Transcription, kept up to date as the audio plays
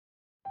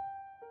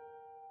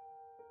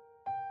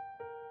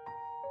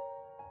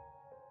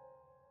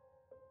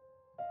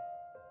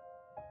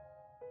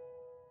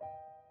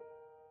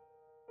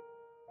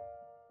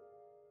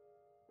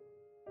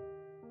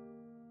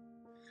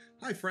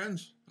Hi,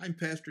 friends. I'm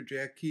Pastor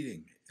Jack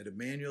Keating at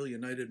Emmanuel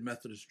United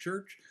Methodist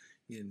Church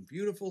in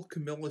beautiful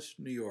Camillus,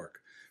 New York.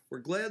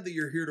 We're glad that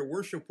you're here to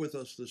worship with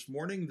us this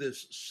morning,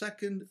 this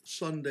second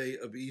Sunday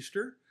of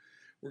Easter.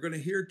 We're going to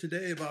hear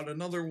today about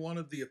another one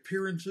of the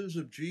appearances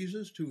of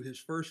Jesus to his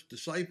first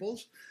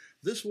disciples.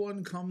 This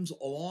one comes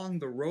along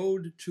the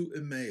road to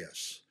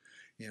Emmaus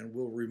and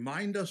will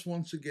remind us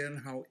once again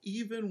how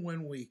even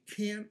when we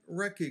can't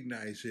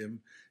recognize him,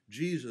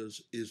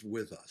 Jesus is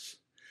with us.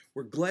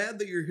 We're glad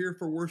that you're here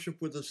for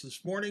worship with us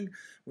this morning.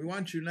 We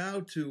want you now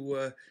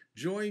to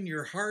join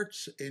your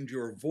hearts and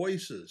your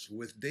voices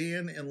with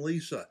Dan and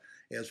Lisa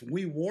as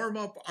we warm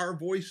up our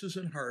voices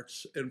and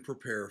hearts and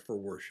prepare for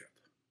worship.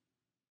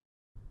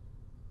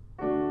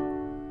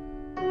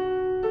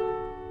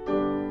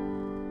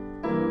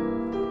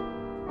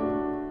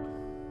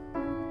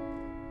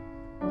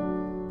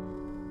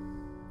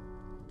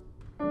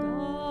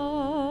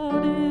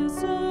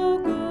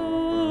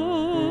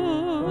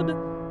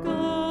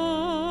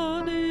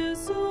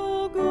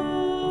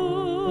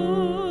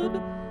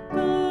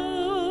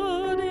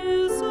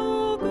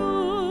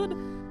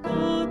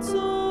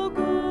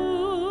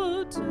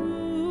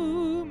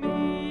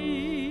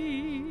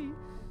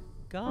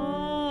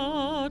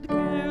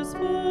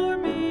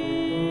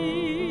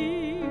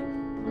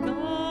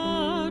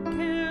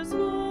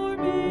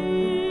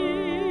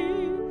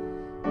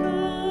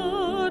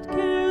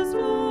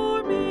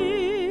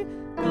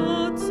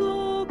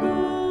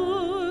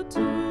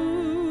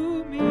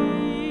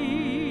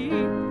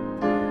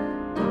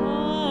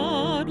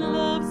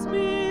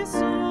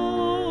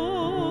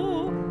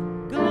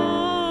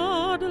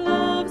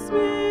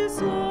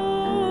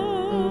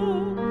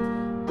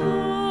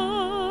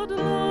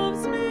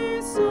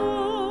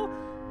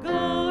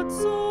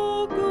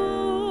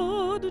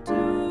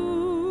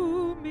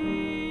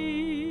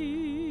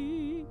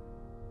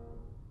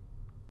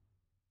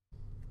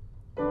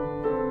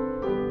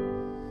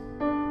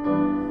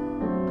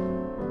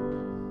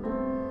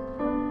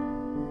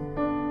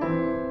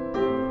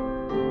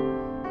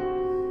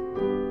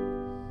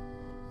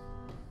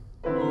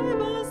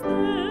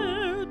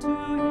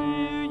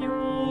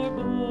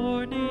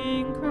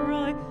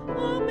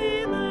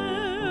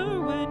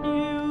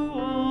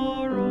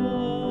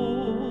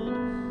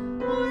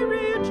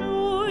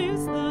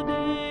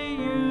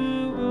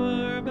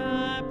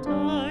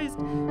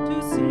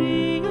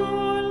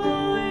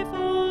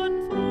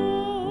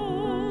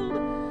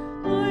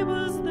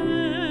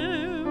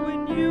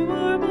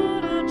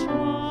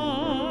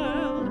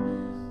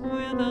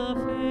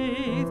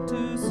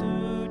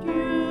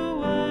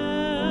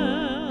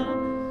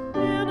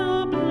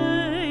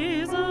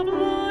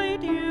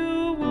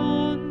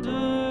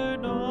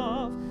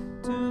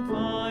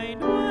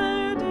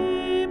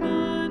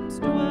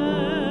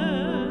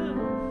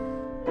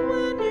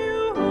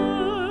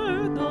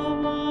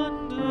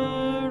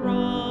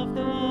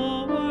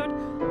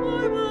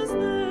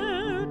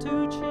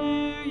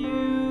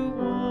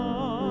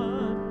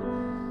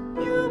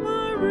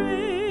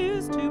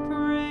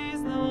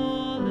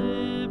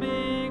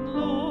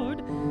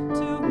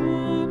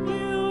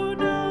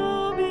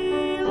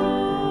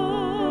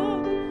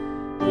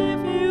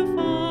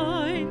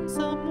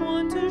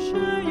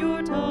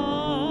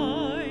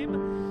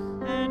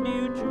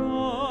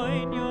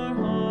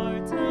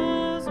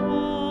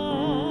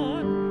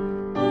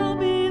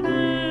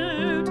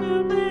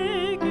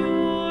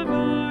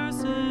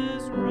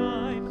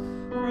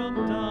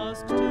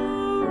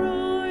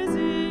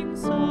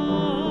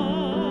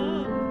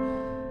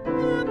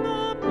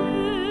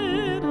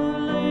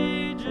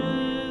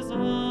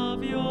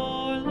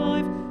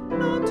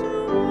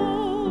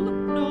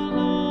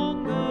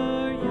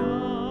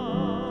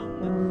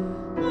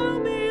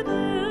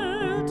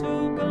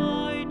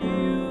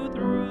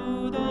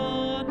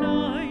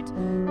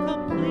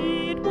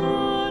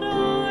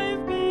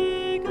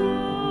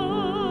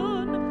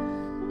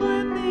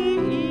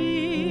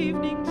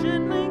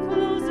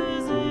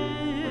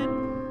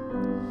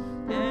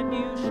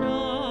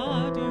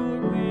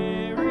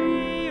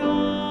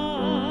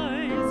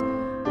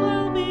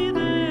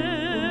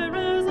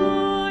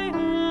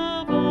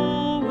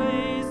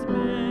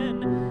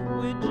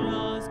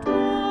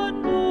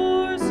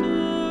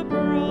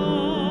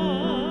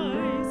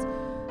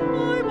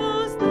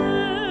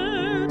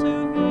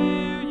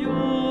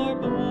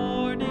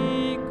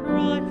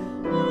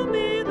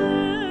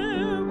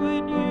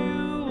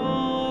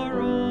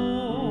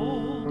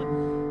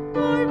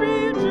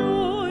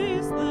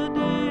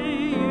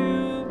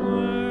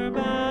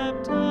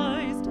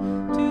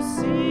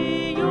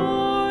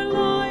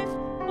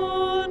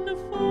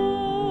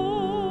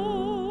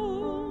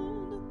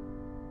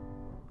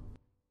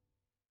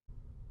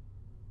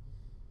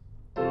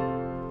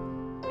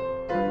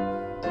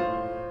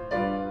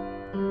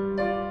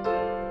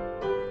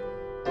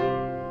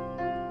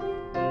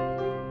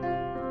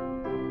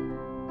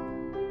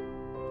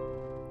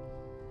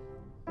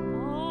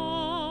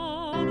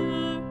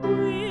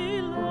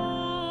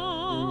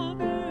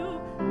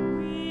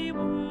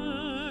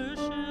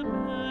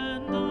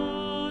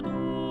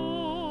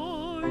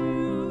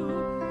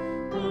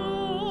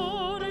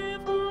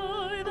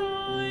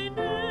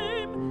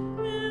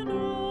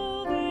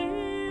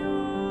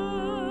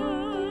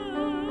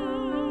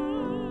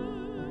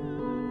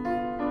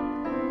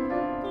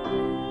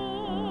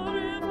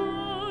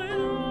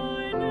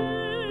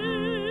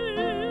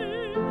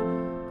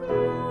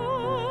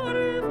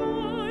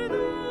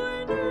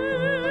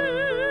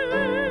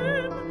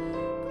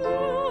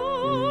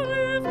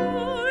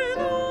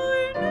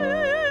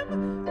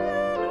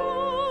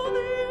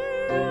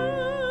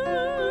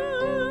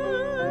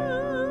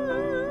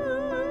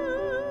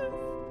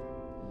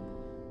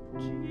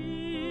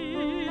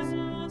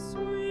 Jesus,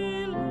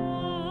 we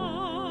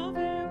love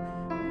you,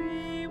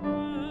 we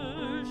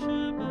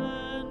worship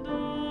and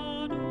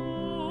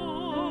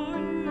adore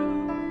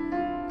you.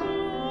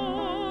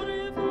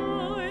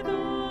 Glorify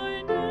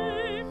thy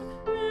name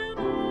in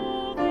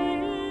all the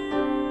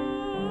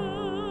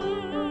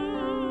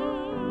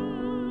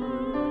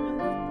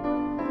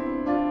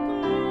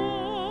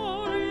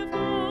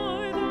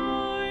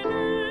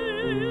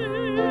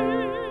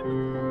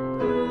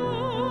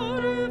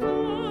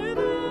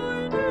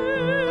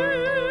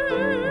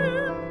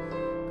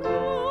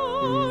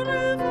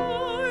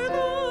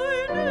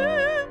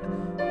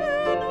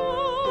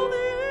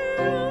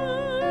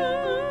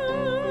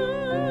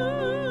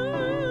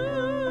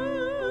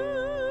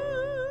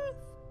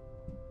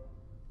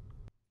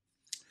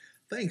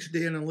Thanks,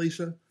 Dan and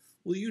Lisa.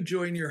 Will you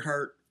join your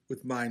heart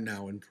with mine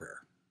now in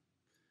prayer?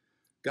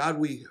 God,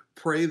 we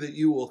pray that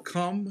you will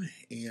come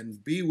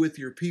and be with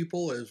your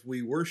people as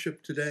we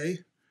worship today.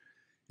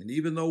 And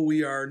even though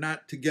we are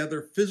not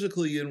together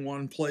physically in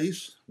one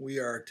place, we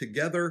are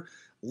together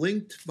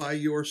linked by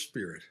your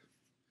Spirit.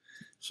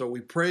 So we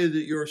pray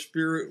that your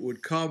Spirit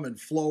would come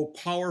and flow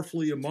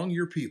powerfully among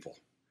your people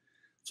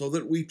so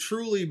that we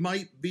truly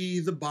might be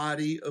the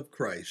body of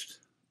Christ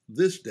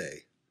this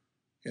day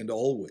and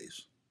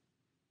always.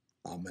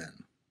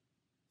 Amen.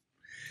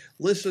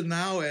 Listen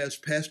now as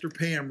Pastor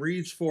Pam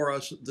reads for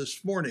us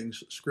this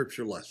morning's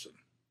scripture lesson.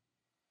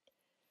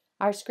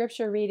 Our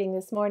scripture reading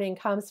this morning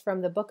comes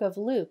from the book of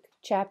Luke,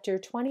 chapter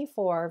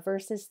 24,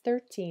 verses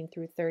 13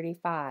 through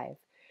 35.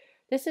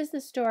 This is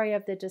the story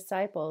of the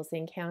disciples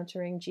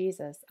encountering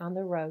Jesus on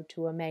the road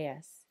to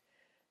Emmaus.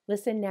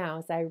 Listen now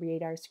as I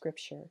read our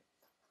scripture.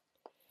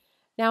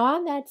 Now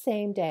on that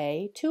same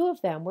day, 2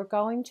 of them were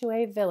going to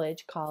a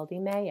village called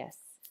Emmaus,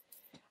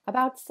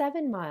 about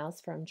 7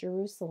 miles from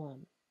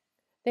Jerusalem.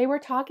 They were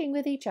talking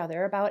with each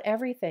other about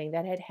everything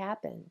that had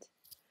happened.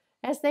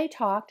 As they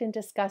talked and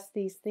discussed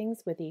these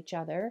things with each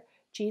other,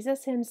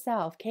 Jesus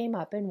himself came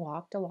up and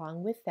walked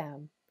along with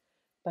them,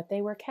 but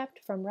they were kept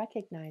from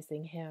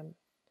recognizing him.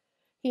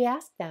 He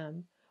asked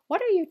them,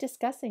 "What are you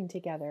discussing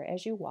together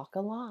as you walk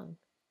along?"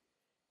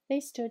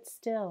 They stood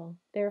still,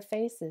 their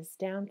faces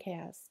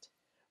downcast.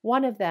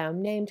 One of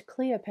them, named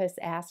Cleopas,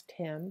 asked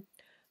him,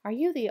 "Are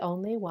you the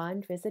only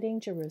one visiting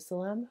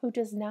Jerusalem who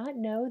does not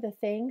know the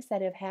things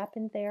that have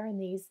happened there in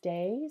these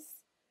days?"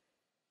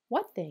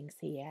 "What things?"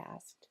 he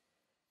asked.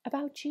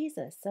 "About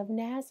Jesus of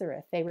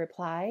Nazareth," they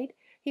replied.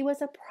 "He was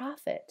a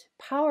prophet,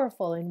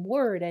 powerful in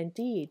word and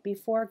deed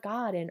before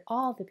God and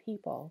all the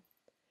people.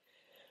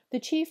 The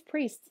chief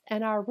priests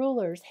and our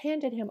rulers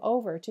handed him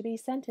over to be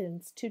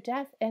sentenced to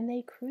death, and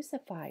they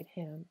crucified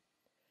him.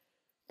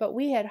 But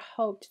we had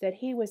hoped that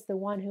he was the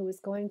one who was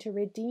going to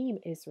redeem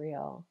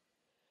Israel.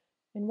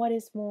 And what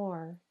is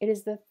more, it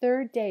is the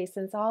 3rd day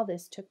since all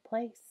this took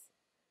place.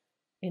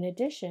 In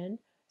addition,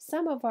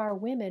 some of our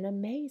women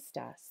amazed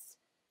us.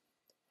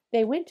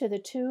 They went to the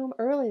tomb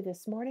early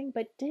this morning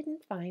but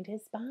didn't find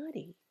his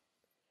body.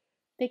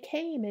 They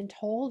came and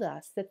told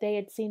us that they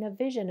had seen a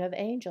vision of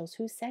angels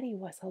who said he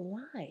was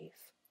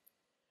alive.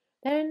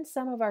 Then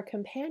some of our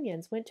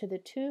companions went to the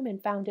tomb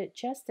and found it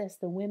just as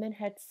the women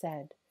had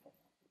said,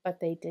 but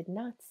they did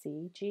not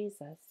see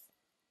Jesus."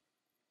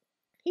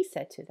 He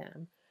said to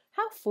them,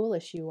 "How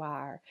foolish you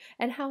are,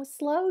 and how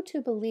slow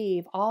to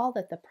believe all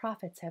that the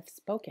prophets have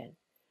spoken.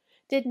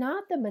 Did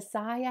not the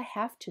Messiah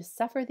have to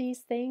suffer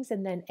these things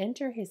and then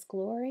enter his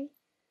glory?"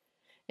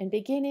 And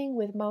beginning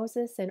with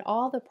Moses and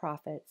all the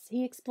prophets,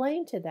 he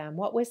explained to them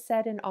what was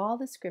said in all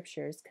the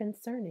scriptures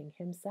concerning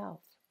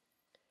himself.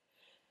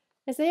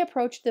 As they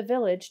approached the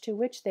village to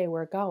which they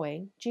were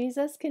going,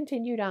 Jesus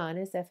continued on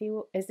as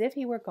if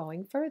he were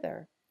going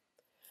further.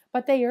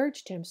 But they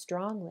urged him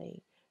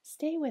strongly,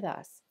 "Stay with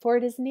us, for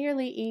it is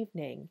nearly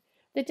evening.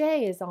 The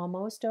day is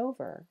almost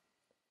over."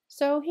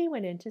 So he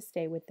went in to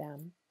stay with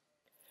them.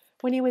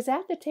 When he was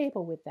at the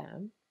table with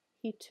them,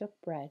 he took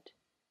bread,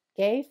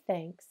 gave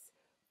thanks,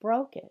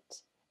 broke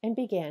it, and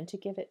began to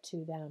give it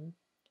to them.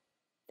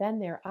 Then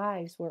their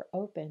eyes were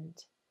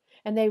opened,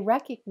 and they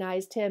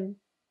recognized him,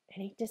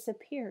 and he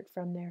disappeared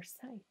from their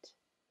sight.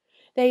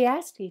 They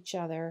asked each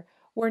other,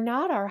 "Were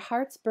not our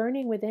hearts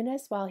burning within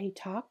us while he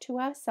talked to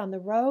us on the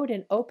road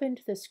and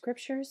opened the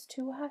scriptures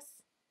to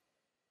us?"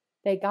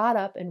 They got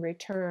up and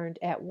returned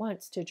at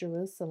once to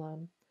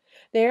Jerusalem.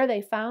 There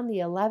they found the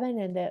 11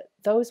 and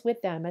those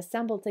with them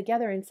assembled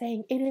together and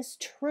saying, "It is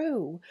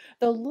true,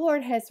 the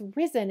Lord has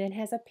risen and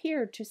has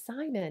appeared to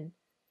Simon."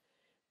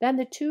 Then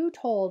the 2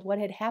 told what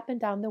had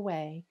happened on the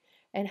way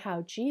and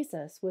how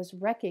Jesus was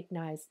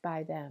recognized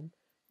by them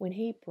when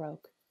he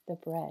broke the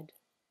bread.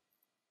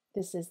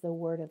 This is the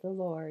word of the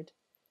Lord.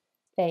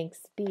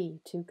 Thanks be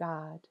to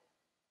God.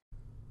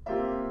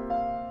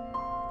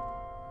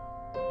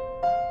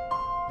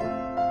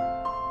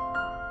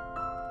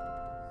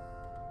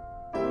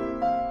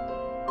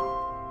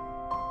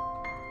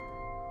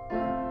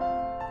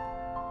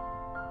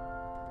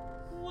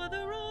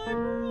 Whether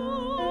I'm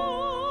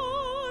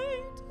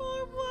right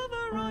or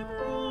whether I'm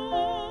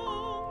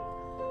wrong,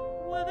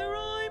 whether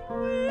I'm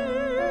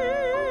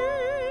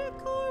with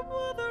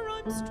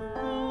I'm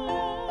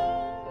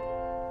strong,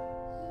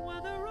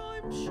 whether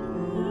I'm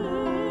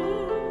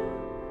sure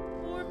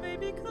or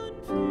maybe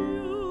confused,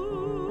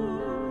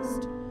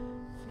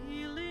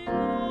 feeling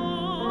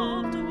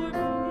loved or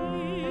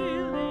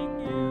feeling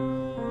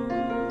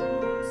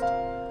used.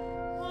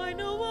 I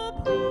know a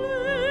place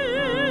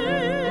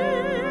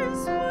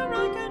where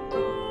I can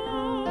go,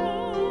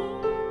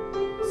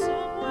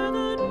 somewhere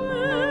that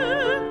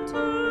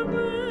winter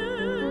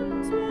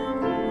winds will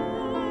blow.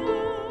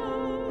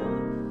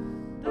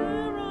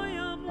 There I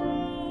am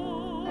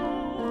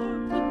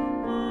warmed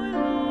by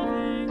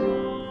loving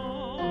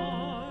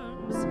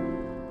arms,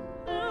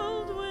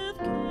 held with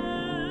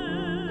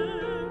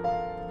care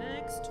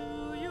next to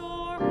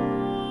your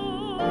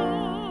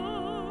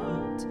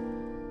heart,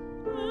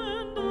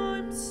 and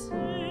I'm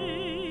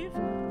safe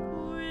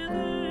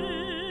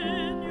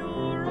within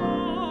your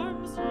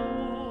arms,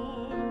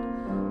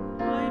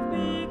 Lord. I've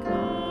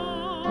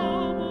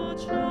become a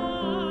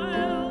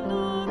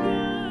child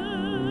again.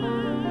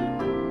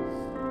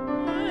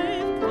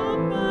 I've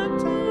come back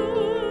to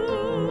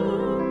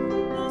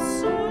the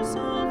source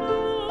of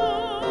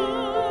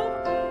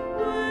love,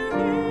 where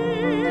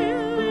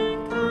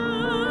healing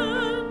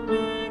can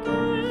begin.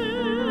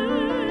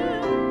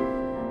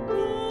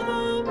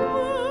 Though the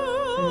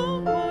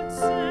world would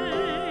say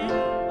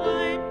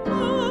I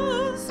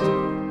must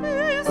be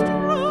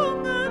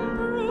strong and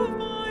prove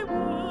my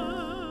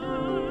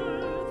worth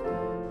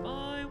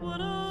by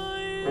what I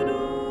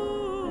do,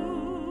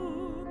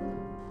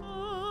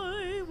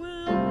 I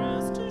will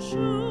rest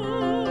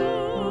assured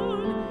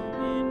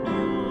in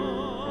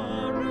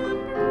your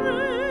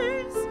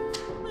embrace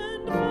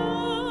and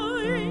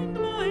find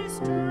my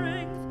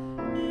strength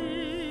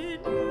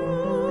in you.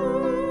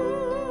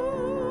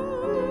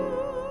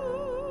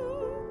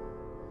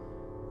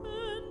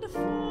 And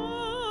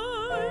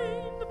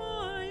find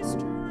my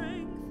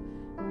strength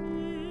in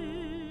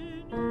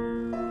you.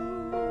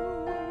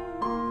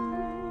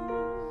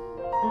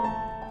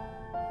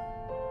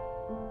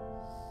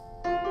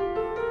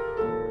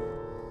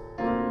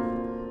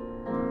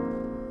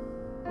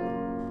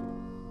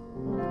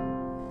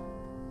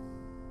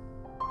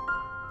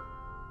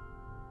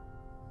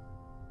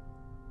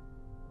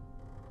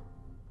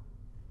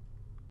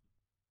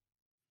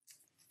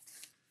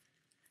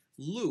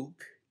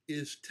 Luke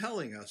is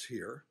telling us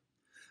here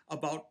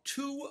about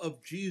two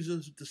of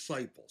Jesus'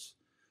 disciples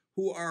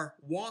who are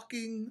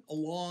walking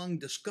along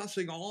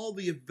discussing all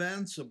the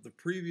events of the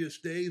previous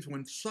days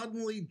when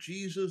suddenly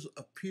Jesus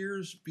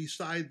appears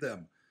beside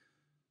them,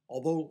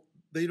 although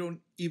they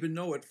don't even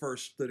know at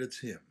first that it's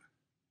him.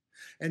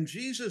 And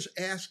Jesus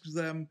asks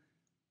them,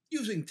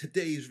 using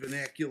today's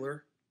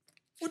vernacular,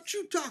 "What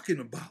you talking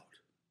about?"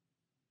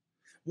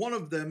 One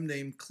of them,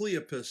 named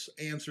Cleopas,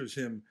 answers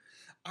him,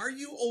 "Are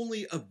you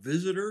only a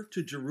visitor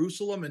to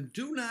Jerusalem and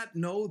do not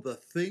know the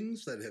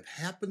things that have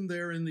happened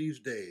there in these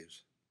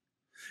days?"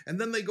 And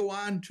then they go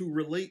on to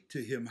relate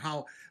to him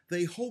how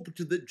they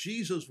hoped that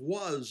Jesus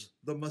was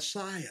the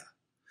Messiah,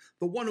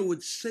 the one who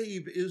would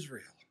save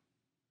Israel.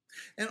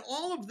 And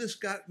all of this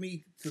got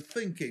me to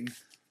thinking,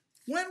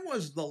 when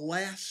was the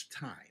last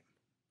time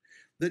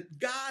that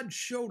God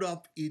showed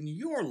up in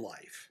your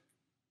life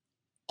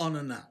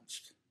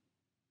unannounced?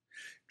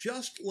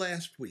 Just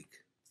last week,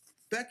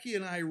 Becky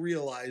and I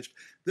realized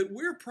that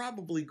we're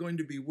probably going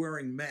to be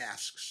wearing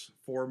masks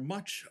for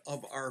much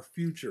of our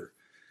future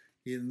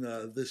in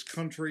this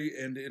country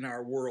and in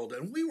our world.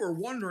 And we were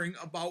wondering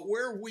about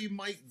where we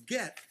might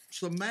get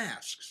some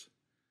masks.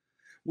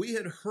 We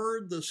had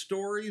heard the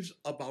stories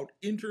about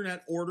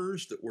internet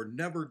orders that were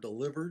never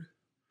delivered,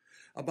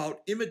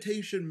 about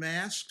imitation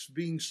masks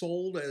being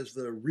sold as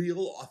the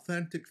real,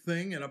 authentic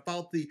thing, and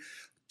about the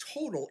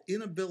total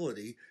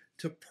inability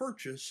to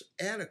purchase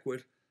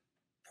adequate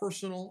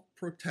personal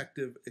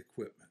protective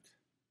equipment.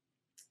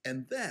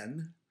 And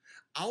then,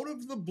 out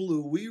of the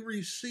blue, we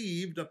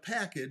received a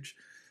package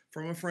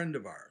from a friend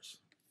of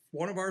ours,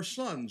 one of our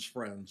son's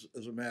friends,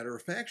 as a matter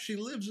of fact. She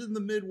lives in the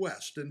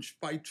Midwest, and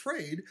by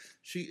trade,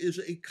 she is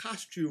a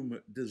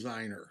costume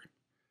designer.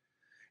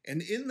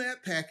 And in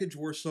that package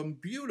were some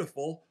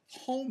beautiful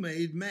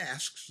homemade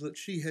masks that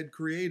she had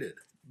created.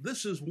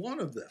 This is one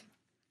of them.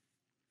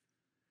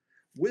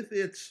 With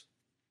its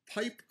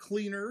pipe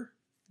cleaner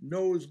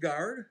nose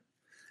guard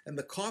and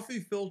the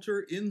coffee filter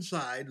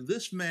inside,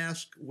 this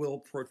mask will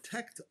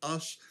protect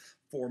us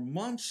for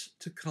months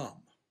to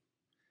come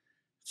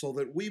so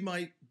that we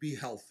might be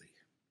healthy.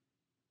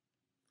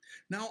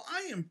 Now,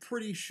 I am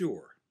pretty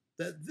sure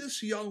that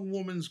this young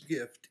woman's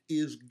gift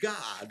is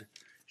God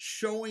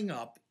showing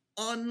up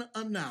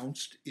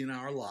unannounced in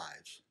our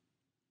lives.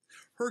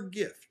 Her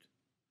gift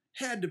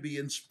had to be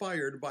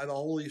inspired by the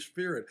Holy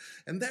Spirit,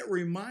 and that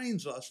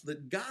reminds us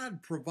that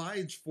God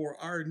provides for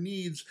our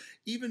needs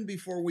even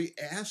before we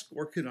ask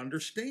or can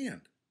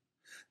understand.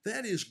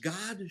 That is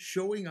God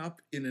showing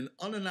up in an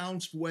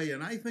unannounced way,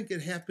 and I think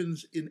it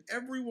happens in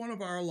every one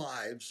of our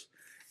lives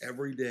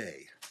every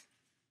day.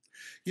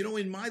 You know,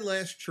 in my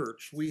last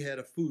church, we had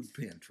a food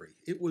pantry.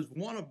 It was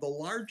one of the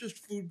largest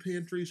food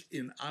pantries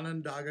in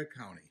Onondaga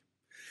County.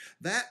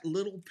 That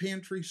little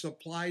pantry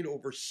supplied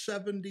over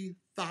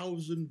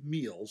 70,000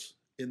 meals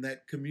in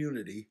that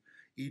community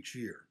each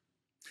year.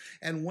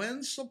 And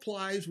when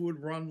supplies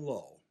would run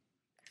low,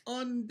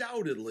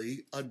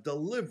 undoubtedly a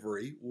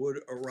delivery would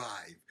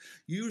arrive,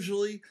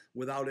 usually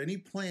without any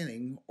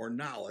planning or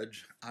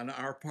knowledge on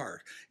our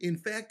part. In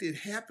fact, it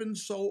happened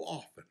so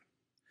often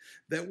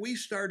that we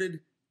started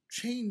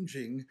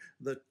changing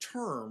the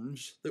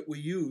terms that we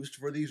used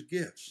for these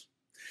gifts.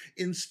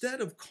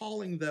 Instead of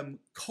calling them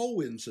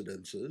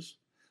coincidences,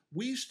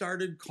 we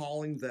started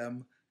calling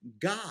them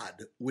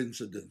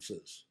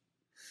God-wincidences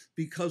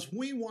because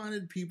we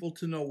wanted people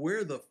to know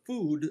where the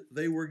food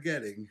they were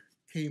getting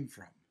came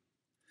from.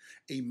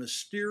 A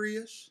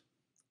mysterious,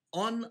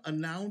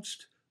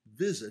 unannounced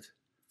visit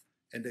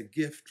and a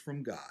gift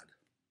from God.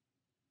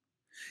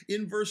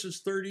 In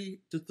verses 30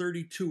 to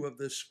 32 of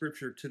this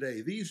scripture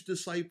today, these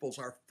disciples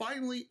are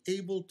finally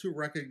able to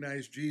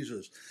recognize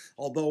Jesus,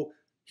 although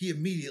he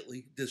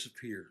immediately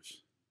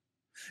disappears.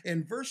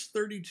 And verse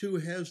 32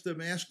 has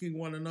them asking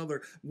one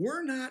another,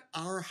 were not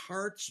our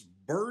hearts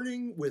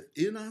burning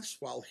within us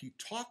while he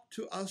talked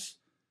to us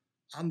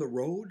on the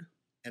road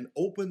and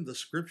opened the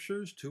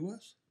scriptures to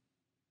us?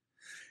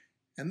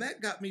 And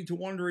that got me to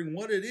wondering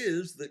what it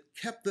is that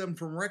kept them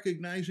from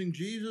recognizing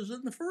Jesus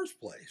in the first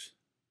place.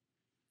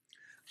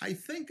 I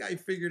think I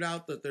figured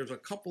out that there's a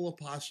couple of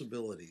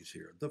possibilities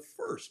here. The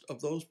first of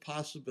those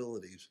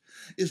possibilities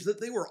is that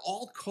they were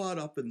all caught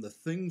up in the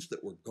things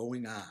that were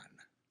going on.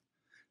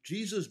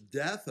 Jesus'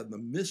 death and the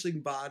missing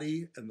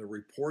body and the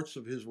reports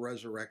of his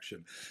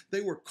resurrection.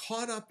 They were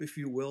caught up, if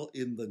you will,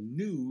 in the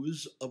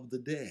news of the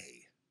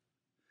day.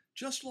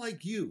 Just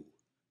like you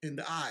and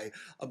I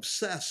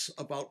obsess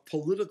about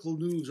political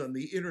news on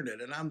the internet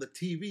and on the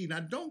TV.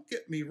 Now, don't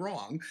get me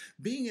wrong,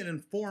 being an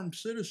informed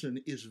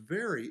citizen is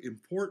very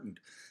important.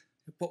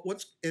 But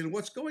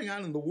what's going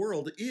on in the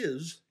world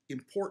is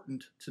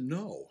important to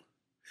know.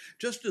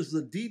 Just as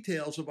the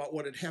details about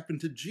what had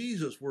happened to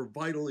Jesus were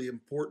vitally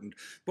important.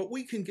 But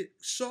we can get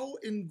so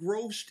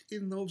engrossed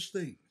in those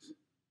things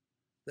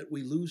that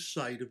we lose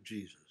sight of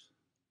Jesus.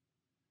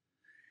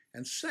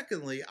 And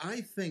secondly,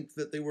 I think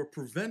that they were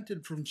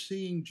prevented from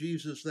seeing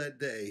Jesus that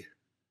day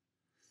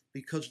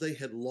because they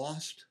had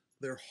lost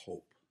their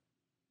hope.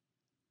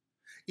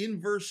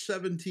 In verse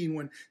 17,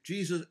 when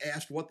Jesus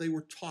asked what they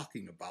were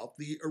talking about,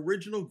 the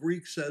original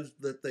Greek says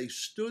that they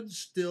stood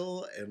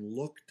still and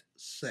looked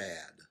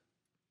sad.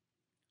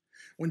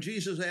 When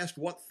Jesus asked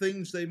what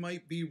things they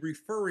might be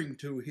referring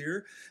to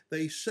here,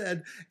 they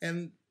said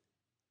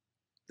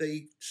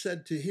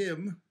to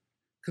him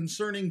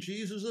concerning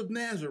Jesus of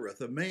Nazareth,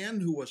 a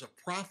man who was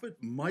a prophet,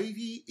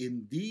 mighty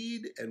in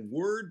deed and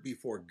word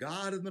before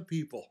God and the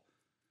people.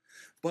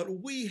 But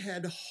we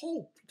had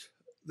hoped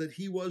that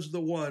he was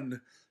the one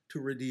to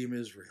redeem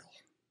Israel.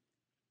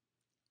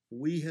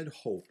 We had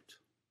hoped.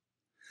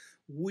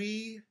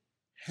 We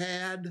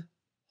had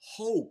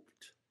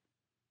hoped.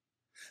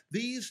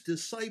 These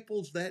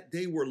disciples that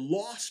day were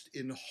lost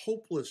in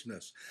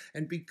hopelessness,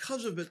 and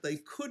because of it, they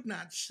could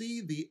not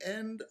see the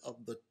end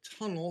of the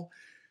tunnel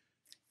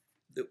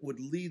that would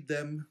lead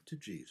them to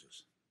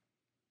Jesus.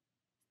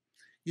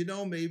 You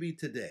know, maybe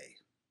today,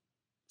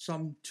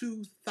 some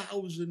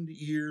 2,000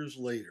 years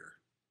later,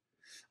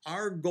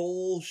 our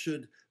goal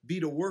should be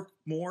to work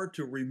more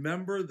to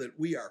remember that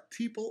we are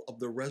people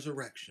of the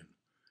resurrection,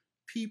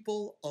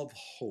 people of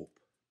hope.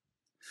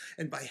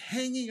 And by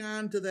hanging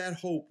on to that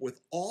hope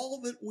with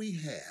all that we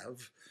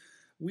have,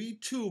 we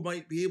too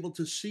might be able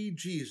to see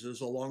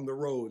Jesus along the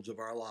roads of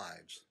our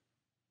lives.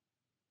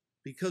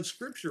 Because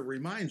Scripture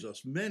reminds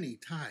us many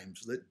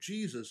times that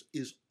Jesus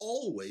is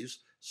always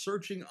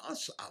searching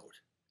us out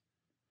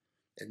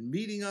and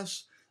meeting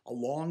us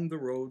along the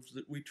roads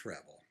that we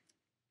travel.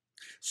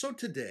 So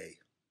today,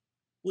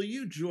 will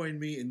you join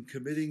me in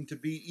committing to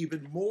be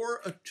even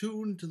more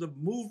attuned to the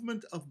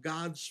movement of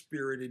God's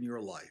Spirit in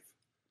your life?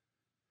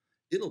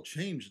 It'll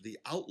change the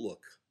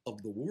outlook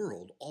of the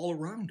world all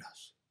around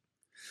us,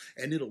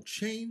 and it'll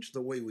change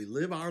the way we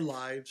live our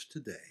lives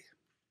today.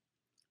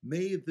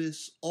 May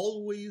this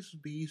always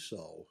be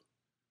so.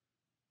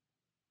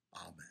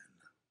 Amen.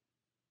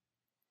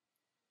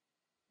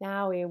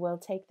 Now we will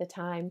take the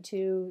time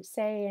to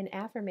say an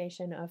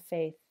affirmation of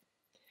faith.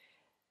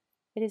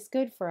 It is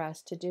good for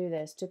us to do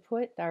this, to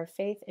put our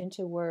faith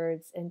into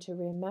words and to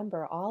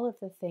remember all of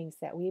the things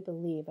that we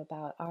believe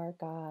about our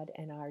God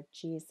and our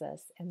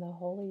Jesus and the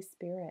Holy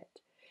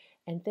Spirit.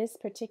 And this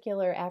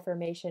particular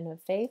affirmation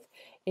of faith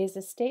is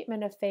a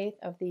statement of faith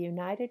of the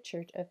United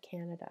Church of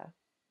Canada.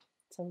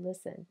 So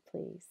listen,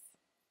 please.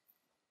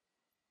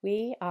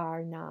 We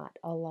are not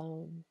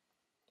alone.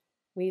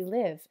 We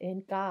live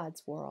in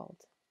God's world.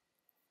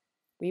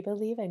 We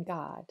believe in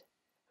God,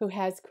 who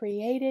has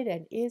created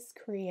and is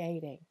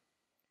creating,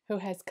 who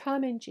has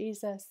come in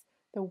Jesus,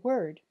 the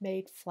Word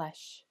made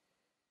flesh,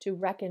 to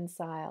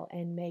reconcile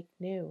and make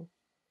new,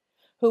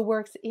 who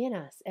works in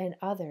us and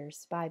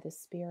others by the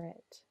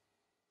Spirit.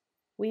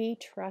 We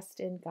trust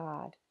in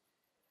God.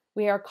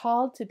 We are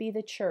called to be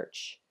the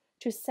church,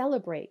 to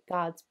celebrate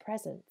God's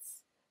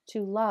presence,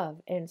 to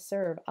love and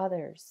serve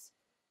others,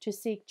 to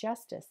seek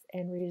justice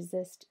and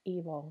resist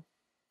evil,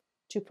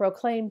 to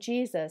proclaim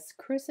Jesus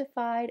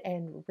crucified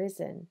and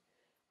risen,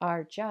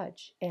 our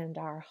judge and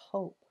our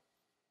hope.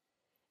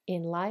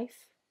 In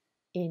life,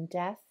 in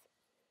death,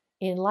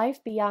 in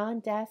life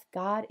beyond death,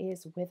 God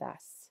is with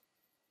us.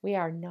 We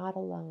are not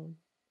alone.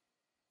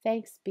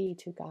 Thanks be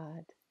to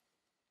God.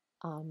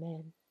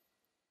 Amen.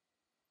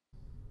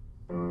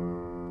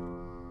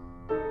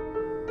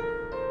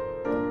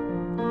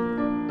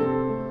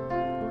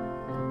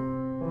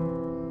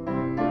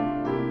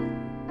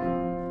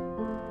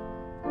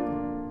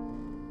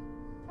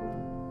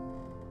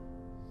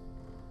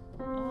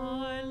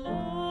 I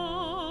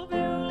love you,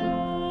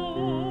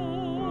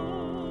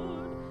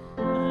 Lord,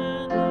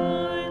 and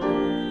I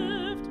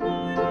lift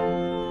my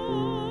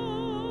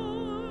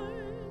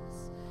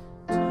voice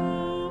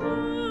to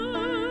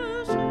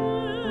worship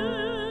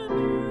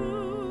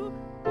you,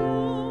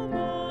 oh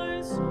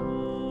my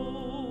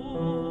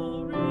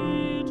soul,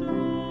 rejoice.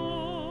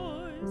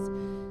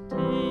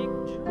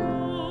 Take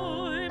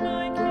joy,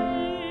 my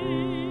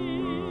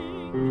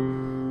King,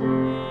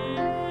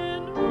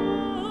 in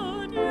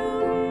what you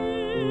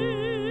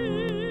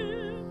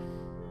hear.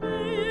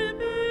 May it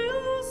be a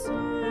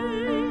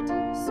sweet,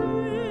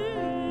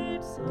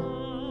 sweet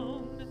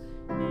sound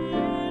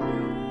in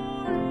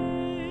your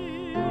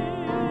ear.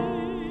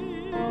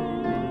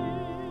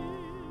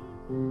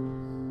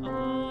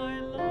 I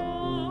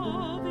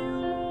love you,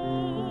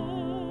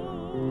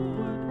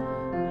 Lord,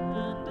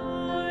 and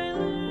I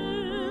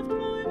lift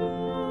my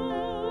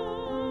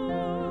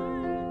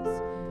voice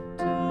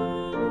to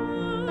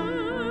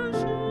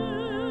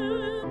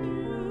worship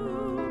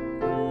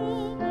you,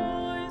 oh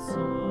my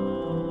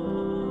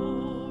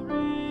soul,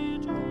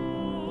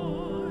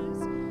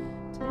 rejoice.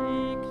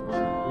 Take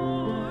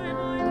joy,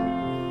 my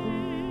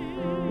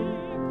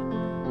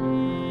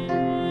King,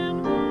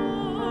 in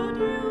what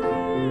you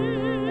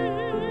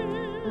hear.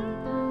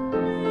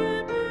 May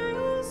it be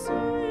a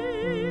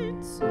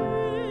sweet,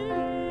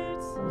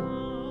 sweet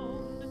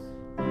sound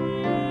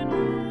in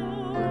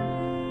your ear.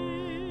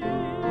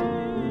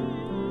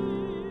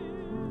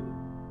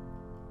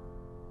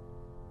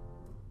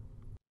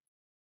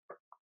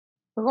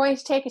 We're going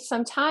to take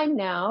some time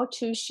now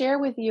to share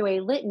with you a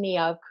litany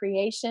of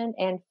creation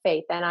and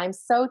faith. And I'm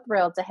so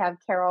thrilled to have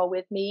Carol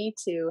with me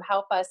to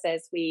help us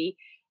as we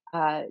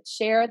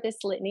share this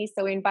litany.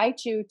 So I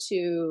invite you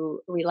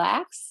to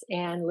relax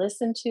and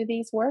listen to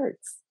these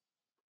words.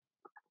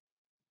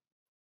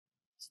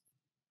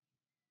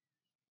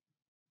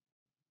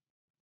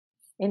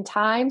 In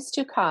times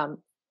to come,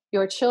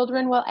 your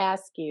children will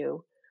ask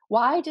you,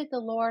 why did the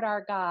Lord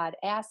our God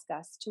ask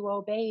us to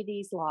obey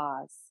these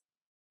laws?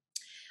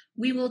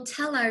 We will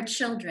tell our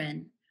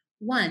children,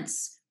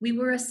 once we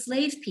were a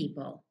slave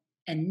people,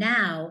 and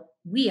now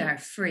we are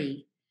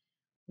free.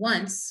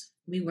 Once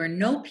we were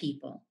no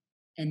people,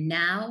 and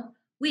now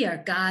we are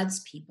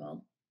God's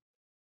people.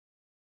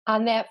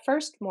 On that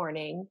first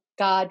morning,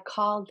 God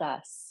called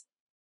us.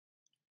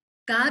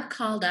 God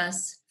called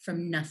us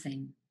from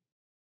nothing.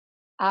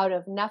 Out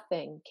of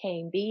nothing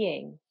came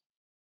being.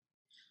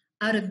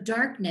 Out of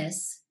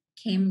darkness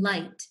came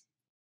light.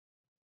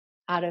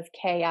 Out of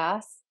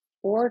chaos,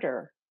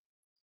 order.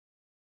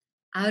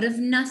 Out of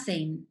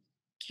nothing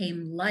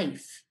came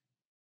life.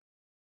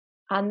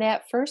 On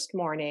that first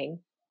morning,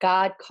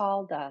 God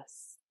called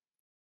us.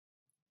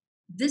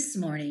 This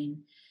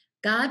morning,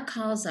 God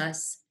calls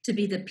us to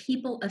be the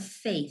people of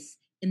faith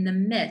in the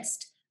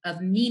midst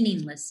of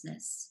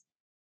meaninglessness.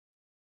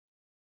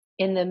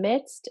 In the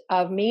midst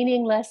of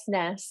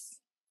meaninglessness,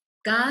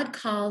 God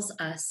calls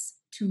us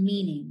to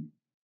meaning.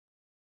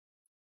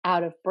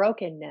 out of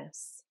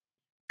brokenness,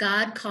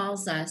 God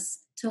calls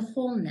us to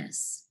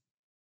wholeness.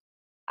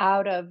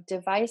 out of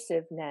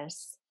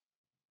divisiveness,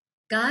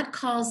 God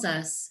calls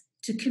us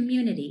to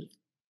community.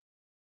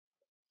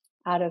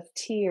 out of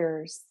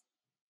tears,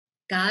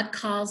 God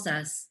calls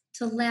us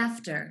to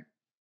laughter.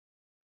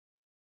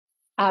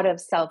 out of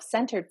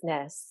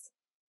self-centeredness,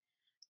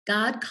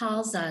 God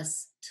calls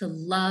us to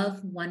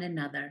love one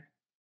another.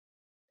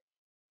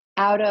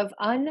 out of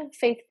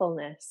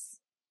unfaithfulness,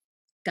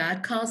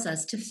 God calls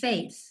us to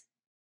faith.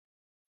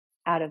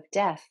 out of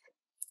death.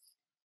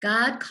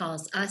 God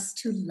calls us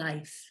to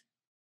life.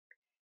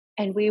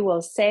 And we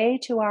will say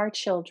to our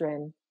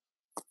children,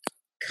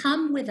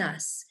 Come with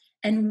us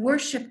and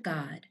worship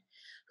God,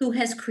 who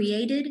has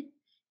created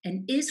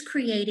and is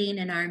creating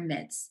in our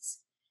midst.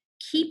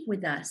 Keep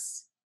with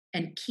us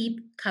and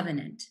keep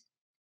covenant.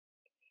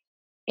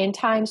 in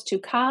times to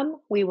come,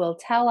 we will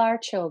tell our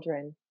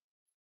children,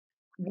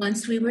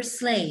 Once we were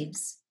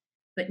slaves,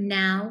 but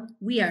now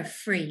we are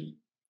free.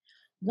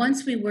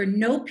 Once we were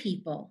no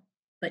people,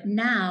 but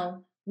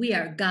now we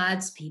are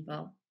God's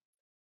people.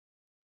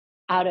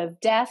 out of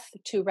death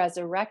to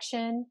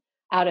resurrection,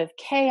 out of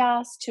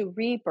chaos to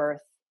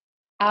rebirth,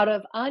 out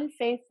of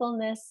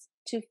unfaithfulness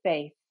to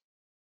faith.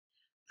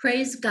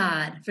 Praise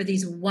God for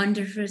these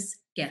wondrous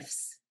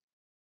gifts.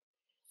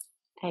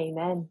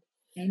 Amen.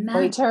 Amen.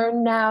 We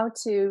turn now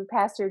to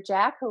Pastor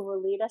Jack, who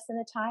will lead us in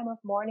a time of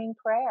morning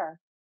prayer.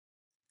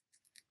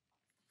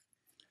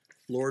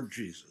 Lord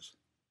Jesus,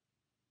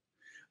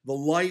 the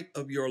light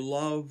of your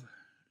love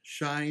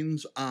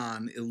shines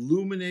on,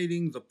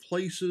 illuminating the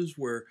places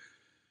where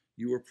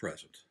you are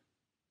present.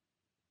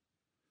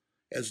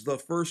 As the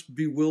first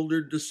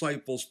bewildered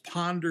disciples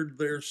pondered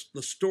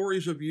the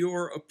stories of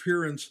your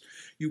appearance,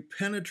 you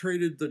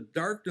penetrated the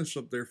darkness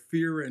of their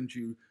fear and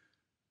you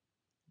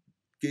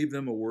gave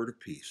them a word of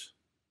peace.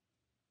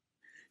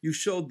 You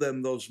showed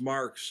them those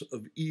marks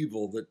of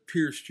evil that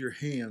pierced your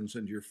hands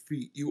and your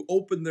feet. You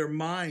opened their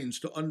minds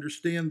to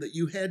understand that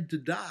you had to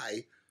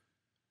die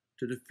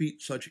to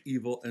defeat such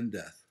evil and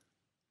death.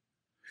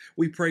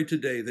 We pray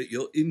today that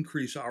you'll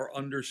increase our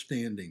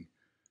understanding,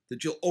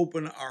 that you'll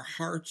open our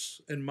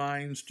hearts and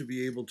minds to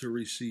be able to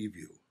receive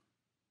you.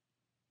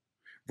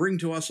 Bring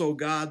to us, O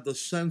God, the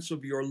sense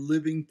of your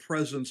living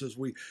presence as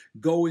we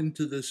go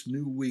into this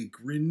new week.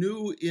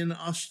 Renew in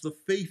us the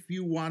faith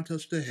you want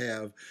us to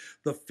have,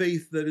 the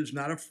faith that is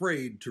not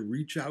afraid to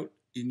reach out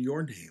in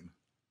your name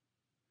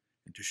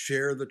and to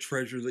share the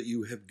treasure that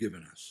you have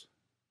given us.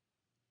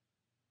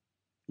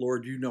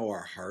 Lord, you know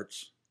our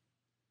hearts,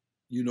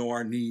 you know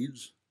our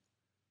needs,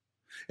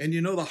 and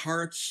you know the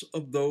hearts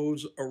of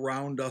those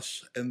around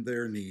us and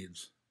their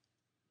needs.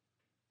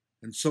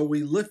 And so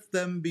we lift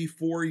them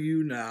before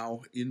you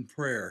now in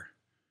prayer.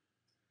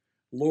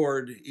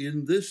 Lord,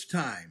 in this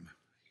time,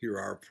 hear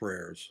our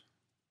prayers.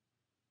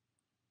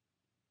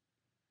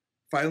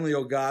 Finally,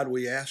 O God,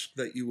 we ask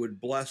that you would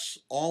bless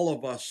all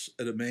of us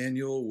at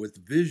Emmanuel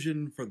with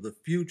vision for the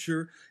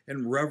future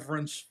and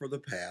reverence for the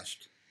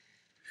past.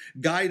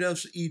 Guide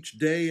us each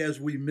day as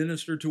we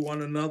minister to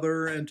one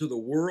another and to the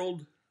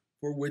world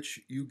for which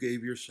you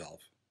gave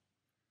yourself.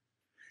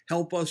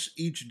 Help us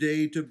each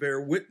day to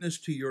bear witness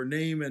to your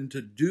name and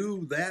to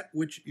do that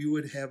which you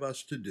would have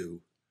us to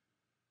do.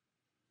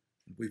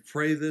 We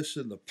pray this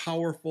in the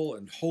powerful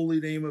and holy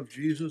name of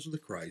Jesus the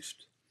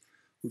Christ,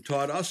 who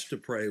taught us to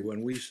pray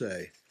when we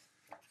say,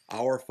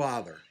 Our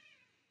Father,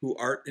 who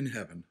art in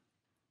heaven,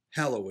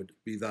 hallowed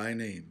be thy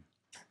name.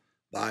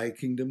 Thy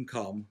kingdom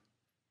come,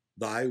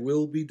 thy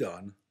will be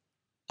done,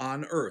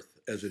 on earth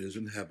as it is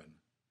in heaven.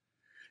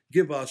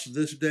 Give us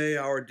this day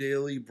our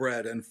daily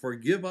bread, and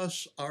forgive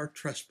us our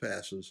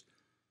trespasses,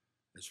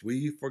 as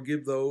we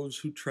forgive those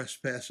who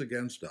trespass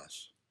against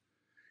us.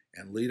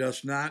 And lead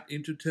us not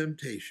into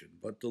temptation,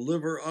 but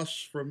deliver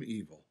us from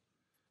evil.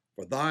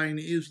 For thine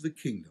is the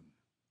kingdom,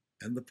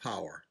 and the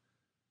power,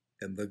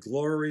 and the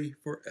glory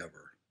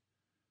forever.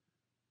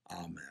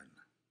 Amen.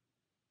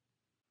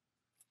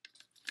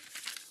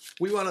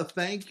 We want to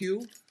thank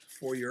you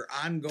for your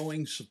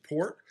ongoing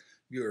support,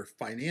 your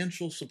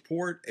financial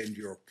support, and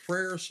your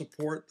prayer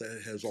support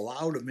that has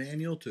allowed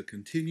Emmanuel to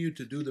continue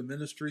to do the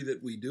ministry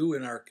that we do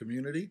in our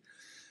community.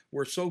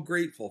 We're so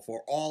grateful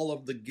for all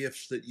of the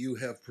gifts that you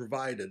have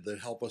provided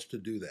that help us to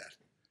do that.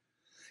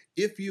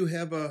 If you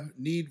have a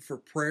need for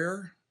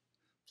prayer,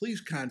 please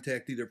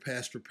contact either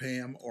Pastor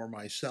Pam or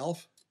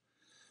myself.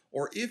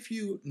 Or if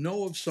you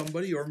know of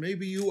somebody, or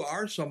maybe you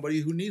are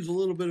somebody who needs a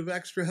little bit of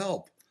extra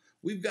help,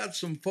 we've got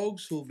some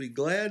folks who will be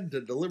glad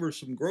to deliver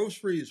some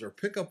groceries or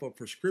pick up a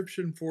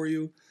prescription for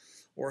you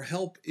or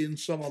help in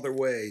some other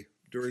way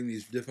during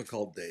these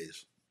difficult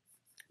days.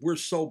 We're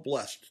so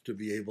blessed to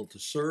be able to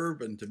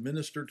serve and to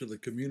minister to the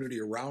community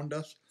around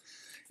us.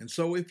 And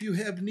so if you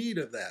have need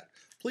of that,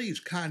 please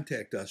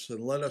contact us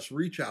and let us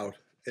reach out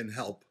and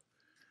help.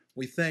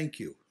 We thank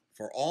you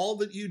for all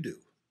that you do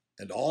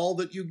and all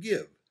that you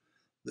give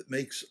that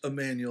makes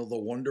Emmanuel the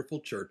wonderful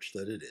church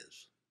that it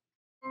is.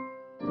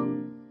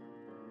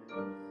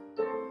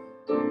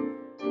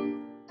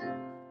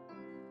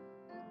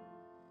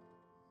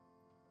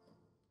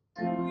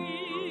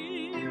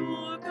 We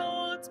are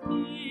God's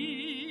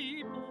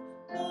people,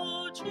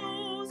 the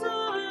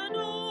chosen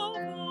of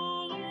the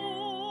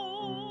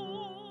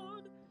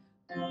Lord,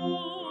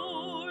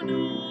 born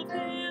of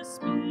His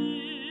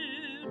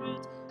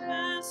Spirit,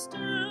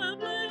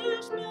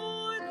 established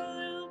by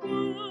the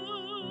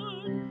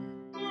word.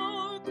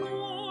 Our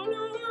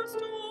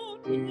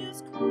cornerstone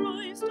is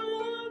Christ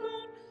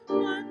alone,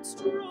 and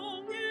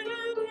strong in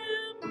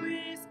Him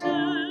we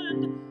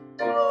stand.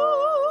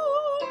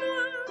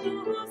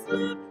 Let us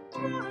live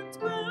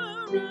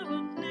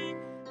transparently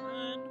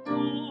and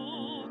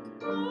walk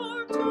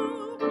heart to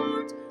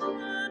heart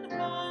and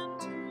hand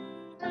to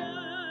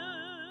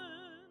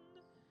hand.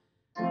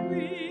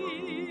 We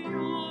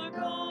are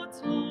God's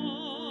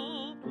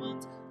loved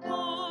ones,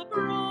 the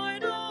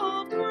bride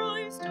of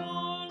Christ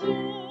our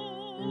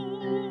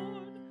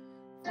Lord.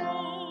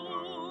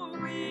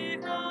 For we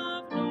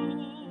have known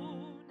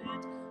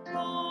it, the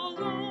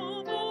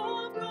love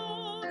of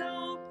God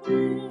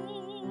outpoured.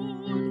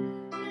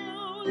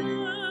 Now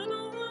let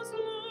us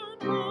learn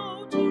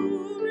how to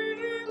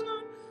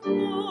return the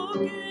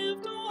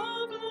gift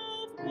of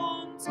love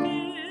once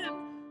given.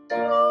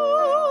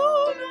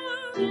 Oh,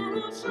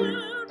 let us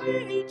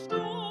share each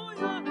joy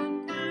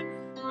and care,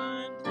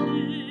 and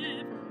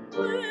live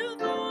with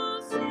the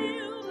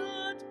zeal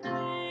that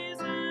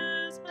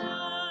pleases Him.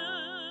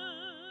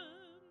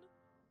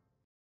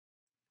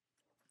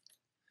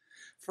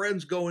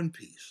 Friends, go in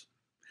peace.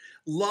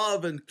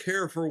 Love and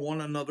care for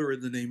one another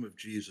in the name of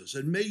Jesus.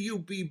 And may you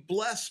be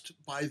blessed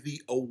by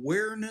the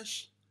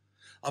awareness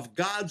of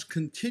God's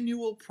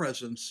continual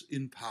presence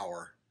in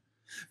power.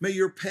 May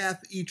your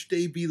path each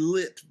day be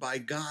lit by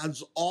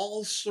God's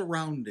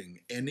all-surrounding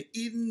and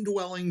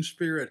indwelling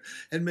Spirit,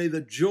 and may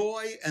the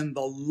joy and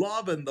the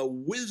love and the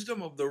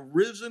wisdom of the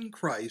risen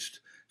Christ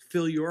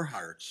fill your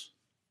hearts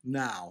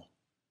now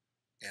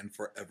and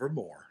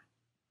forevermore.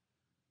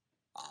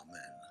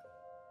 Amen.